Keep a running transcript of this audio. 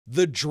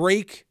The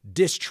Drake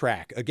diss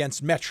track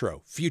against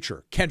Metro,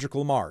 Future, Kendrick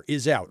Lamar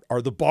is out. Are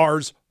the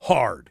bars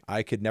hard?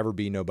 I could never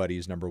be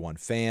nobody's #1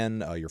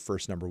 fan. Your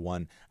first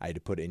 #1, I had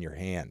to put in your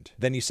hand.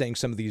 Then he's saying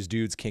some of these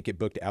dudes can't get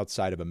booked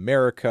outside of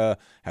America,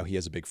 how he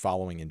has a big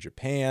following in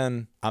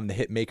Japan. I'm the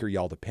hit maker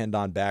y'all depend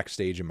on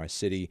backstage in my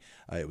city.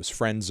 It was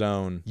friend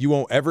zone. You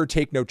won't ever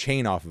take no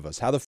chain off of us.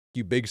 How the f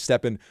you big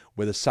stepping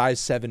with a size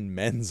 7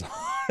 men's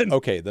on?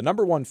 Okay, the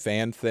 #1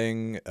 fan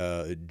thing,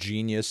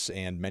 Genius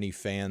and many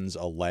fans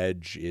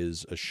allege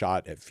is a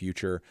shot at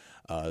Future,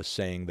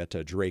 saying that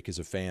Drake is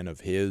a fan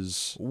of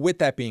his. With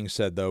that being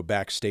said, though,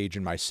 backstage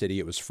in my city,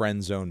 it was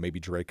friend zone. Maybe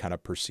Drake kind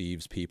of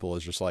perceives people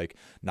as just like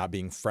not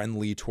being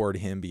friendly toward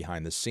him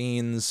behind the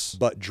scenes.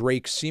 But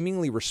Drake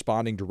seemingly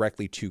responding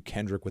directly to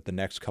Kendrick with the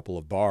next couple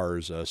of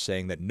bars,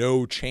 saying that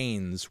no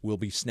chains will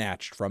be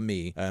snatched from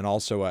me. And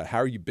also, how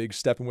are you big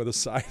stepping with a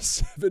size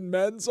 7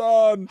 men's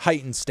on?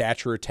 Heightened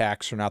stature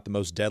attacks are not the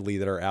most deadly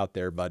that are out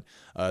there, but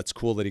it's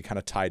cool that he kind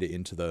of tied it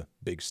into the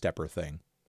big stepper thing.